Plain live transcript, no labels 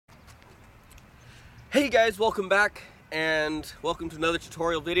Hey guys, welcome back and welcome to another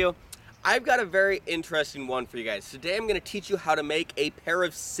tutorial video. I've got a very interesting one for you guys. Today I'm going to teach you how to make a pair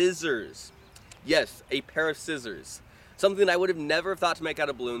of scissors. Yes, a pair of scissors. Something I would have never thought to make out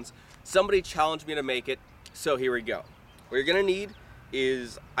of balloons. Somebody challenged me to make it, so here we go. What you're going to need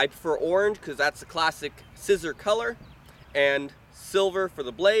is, I prefer orange because that's the classic scissor color, and silver for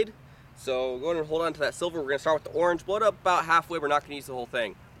the blade. So go ahead and hold on to that silver. We're going to start with the orange. Blow it up about halfway. We're not going to use the whole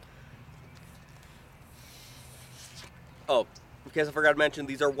thing. Oh, in case I forgot to mention,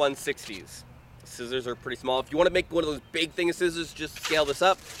 these are 1/60s. Scissors are pretty small. If you want to make one of those big thing of scissors, just scale this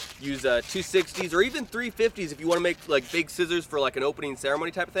up. Use 2/60s or even 3/50s if you want to make like big scissors for like an opening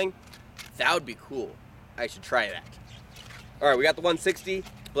ceremony type of thing. That would be cool. I should try that. All right, we got the 1/60.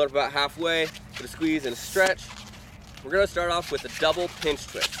 Blow it up about halfway. Put a squeeze and a stretch. We're gonna start off with a double pinch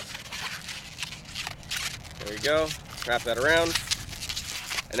twist. There you go. Wrap that around.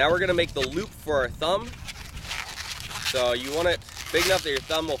 And now we're gonna make the loop for our thumb. So you want it big enough that your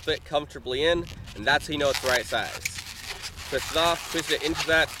thumb will fit comfortably in, and that's how you know it's the right size. Twist it off, twist it into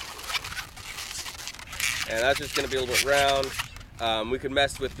that, and that's just going to be a little bit round. We can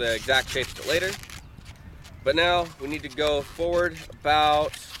mess with the exact shape of it later. But now we need to go forward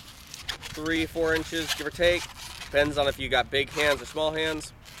about 3-4 inches, give or take. Depends on if you got big hands or small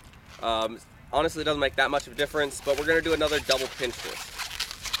hands. Honestly, it doesn't make that much of a difference, but we're going to do another double pinch twist.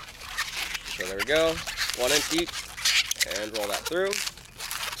 So there we go, 1 inch each. And roll that through,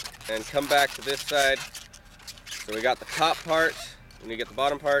 and come back to this side. So we got the top part, and you get the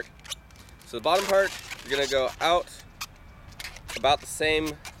bottom part. So the bottom part, you're gonna go out about the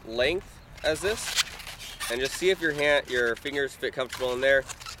same length as this, and just see if your fingers fit comfortable in there.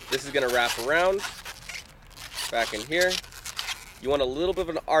 This is gonna wrap around, back in here. You want a little bit of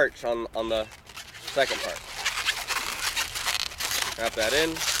an arch on the second part. Wrap that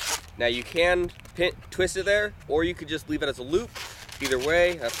in. Now you can twist it there, or you could just leave it as a loop. Either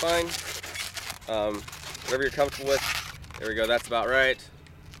way, that's fine. Whatever you're comfortable with. There we go, that's about right.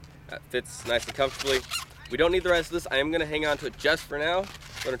 That fits nice and comfortably. We don't need the rest of this. I am gonna hang on to it just for now.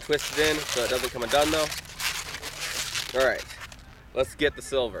 I'm gonna twist it in so it doesn't come undone though. All right, let's get the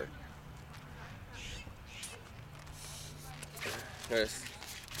silver. Just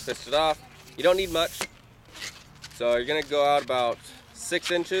twist it off. You don't need much. So you're gonna go out about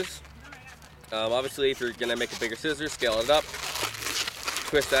 6 inches. Obviously, if you're gonna make a bigger scissor, scale it up.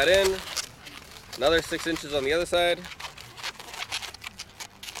 Twist that in. Another 6 inches on the other side.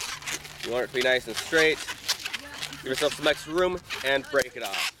 You want it to be nice and straight. Give yourself some extra room and break it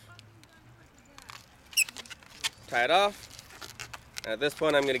off. Tie it off. At this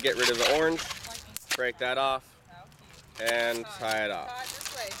point, I'm gonna get rid of the orange. Break that off and tie it off.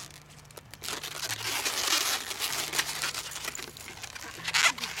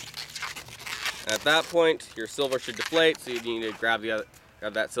 At that point, your silver should deflate, so you need to grab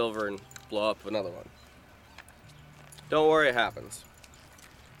that silver and blow up another one. Don't worry, it happens.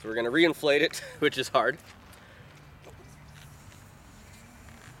 So we're going to reinflate it, which is hard.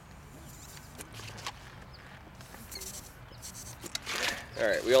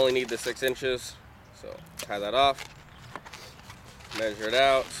 Alright, we only need the 6 inches, so tie that off. Measure it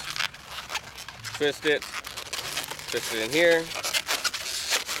out. Twist it in here.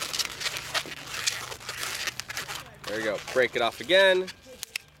 There we go. Break it off again.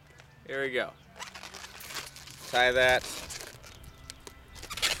 Here we go. Tie that.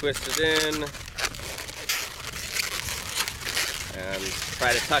 Twist it in. And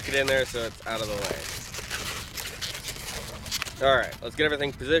try to tuck it in there so it's out of the way. Alright, let's get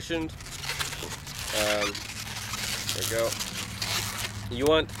everything positioned. There we go. You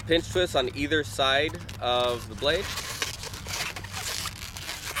want pinch twists on either side of the blade.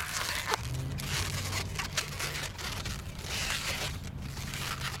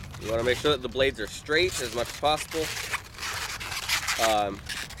 You want to make sure that the blades are straight as much as possible.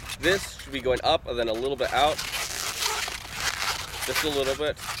 This should be going up and then a little bit out. Just a little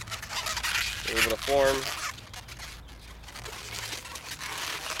bit. A little bit of form.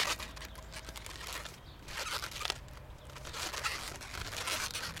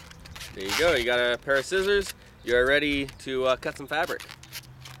 There you go. You got a pair of scissors. You're ready to cut some fabric.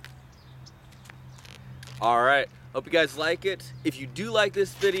 All right. Hope you guys like it. If you do like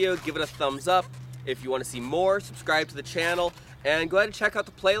this video, give it a thumbs up. If you want to see more, subscribe to the channel, and go ahead and check out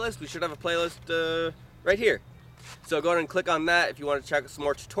the playlist. We should have a playlist right here. So go ahead and click on that if you want to check out some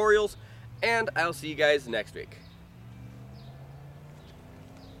more tutorials, and I'll see you guys next week.